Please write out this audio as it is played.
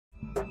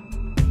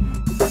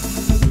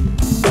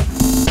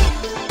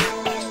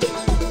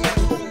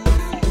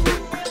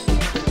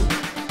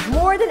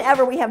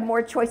ever, we have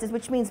more choices,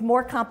 which means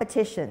more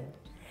competition.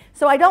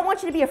 So I don't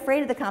want you to be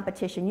afraid of the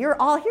competition. You're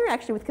all here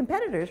actually with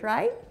competitors,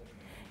 right?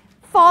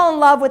 Fall in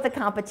love with the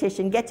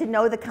competition, get to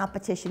know the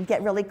competition,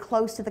 get really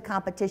close to the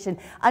competition,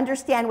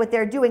 understand what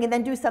they're doing, and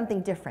then do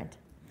something different.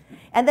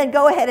 And then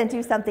go ahead and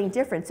do something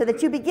different so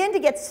that you begin to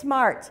get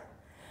smart.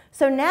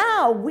 So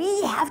now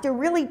we have to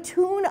really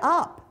tune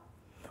up.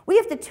 We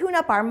have to tune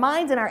up our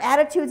minds and our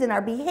attitudes and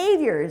our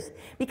behaviors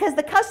because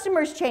the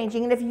customer's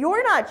changing, and if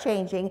you're not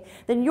changing,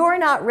 then you're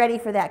not ready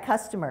for that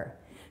customer.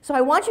 So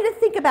I want you to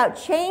think about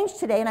change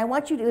today, and I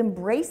want you to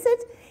embrace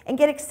it and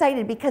get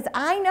excited because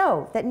I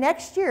know that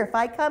next year, if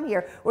I come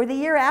here, or the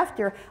year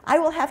after, I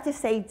will have to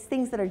say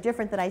things that are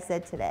different than I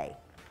said today.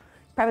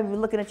 Probably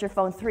looking at your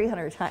phone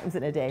 300 times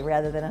in a day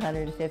rather than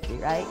 150,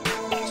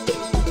 right?